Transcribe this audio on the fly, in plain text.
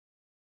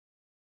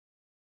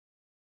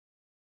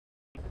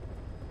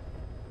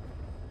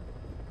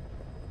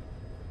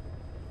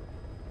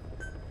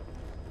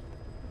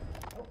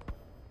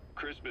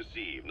Christmas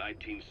Eve,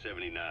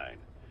 1979,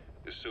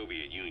 the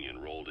Soviet Union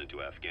rolled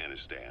into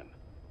Afghanistan.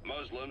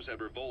 Muslims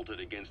had revolted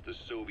against the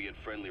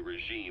Soviet-friendly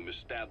regime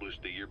established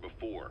the year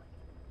before.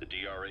 The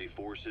DRA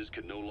forces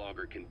could no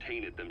longer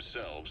contain it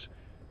themselves,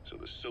 so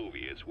the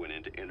Soviets went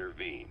in to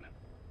intervene.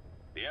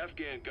 The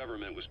Afghan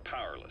government was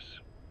powerless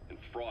and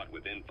fraught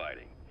with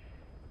infighting.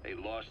 They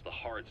lost the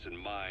hearts and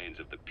minds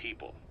of the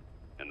people,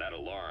 and that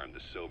alarmed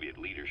the Soviet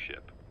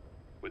leadership.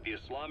 With the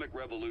Islamic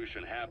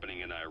Revolution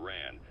happening in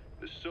Iran,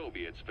 the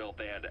Soviets felt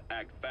they had to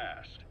act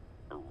fast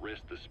or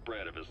risk the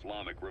spread of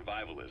Islamic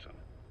revivalism.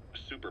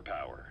 A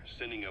superpower,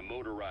 sending a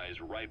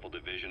motorized rifle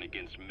division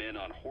against men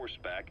on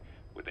horseback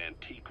with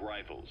antique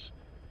rifles.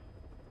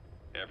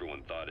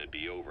 Everyone thought it'd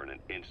be over in an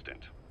instant,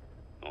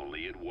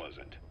 only it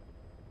wasn't.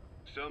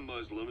 Some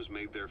Muslims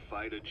made their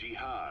fight a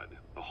jihad,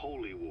 a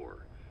holy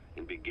war,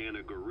 and began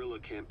a guerrilla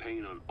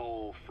campaign on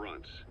all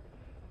fronts.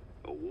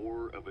 A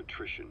war of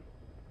attrition.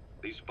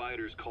 These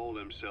fighters call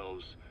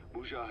themselves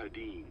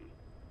Mujahideen.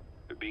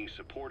 They're being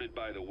supported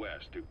by the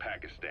West through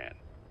Pakistan.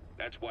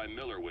 That's why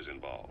Miller was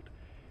involved.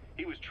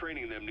 He was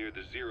training them near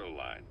the Zero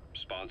Line,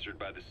 sponsored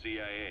by the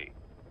CIA.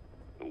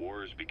 The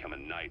war has become a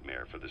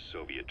nightmare for the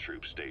Soviet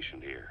troops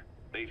stationed here.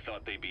 They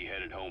thought they'd be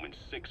headed home in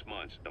 6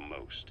 months at the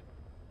most.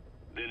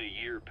 Then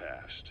a year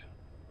passed.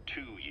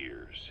 2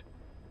 years.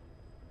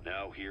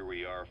 Now here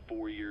we are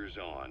 4 years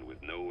on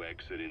with no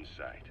exit in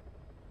sight.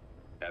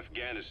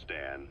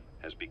 Afghanistan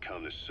has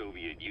become the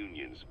Soviet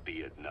Union's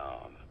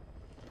Vietnam.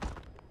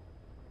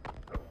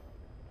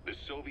 The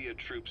Soviet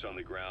troops on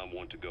the ground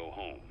want to go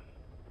home,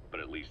 but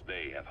at least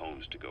they have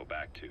homes to go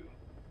back to.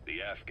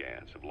 The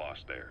Afghans have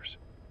lost theirs.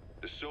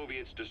 The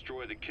Soviets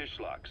destroy the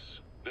kishlaks,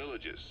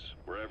 villages,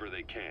 wherever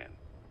they can.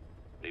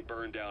 They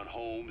burn down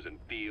homes and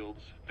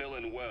fields, fill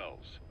in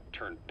wells,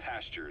 turn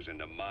pastures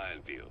into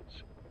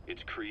minefields.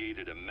 It's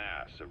created a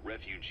mass of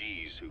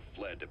refugees who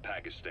fled to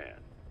Pakistan.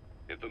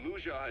 If the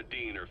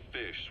Mujahideen are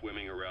fish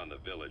swimming around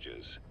the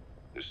villages,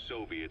 the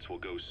Soviets will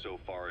go so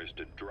far as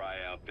to dry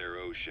out their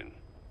ocean.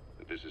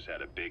 But this has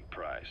had a big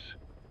price.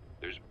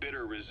 There's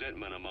bitter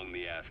resentment among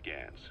the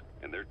Afghans,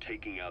 and they're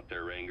taking out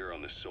their anger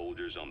on the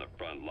soldiers on the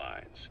front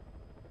lines.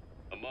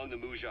 Among the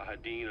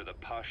Mujahideen are the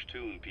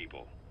Pashtun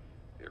people.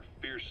 They're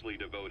fiercely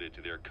devoted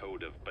to their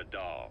code of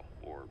Badal,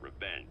 or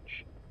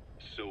revenge.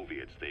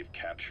 Soviets they've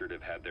captured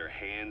have had their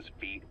hands,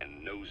 feet,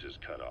 and noses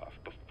cut off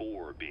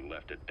before being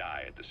left to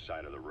die at the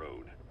side of the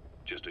road,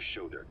 just to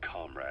show their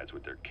comrades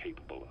what they're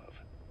capable of.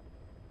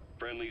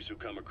 Friendlies who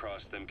come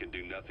across them can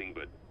do nothing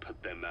but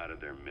put them out of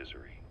their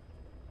misery.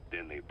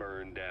 Then they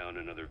burn down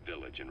another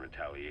village in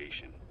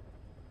retaliation.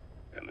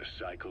 And the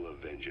cycle of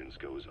vengeance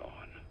goes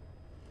on.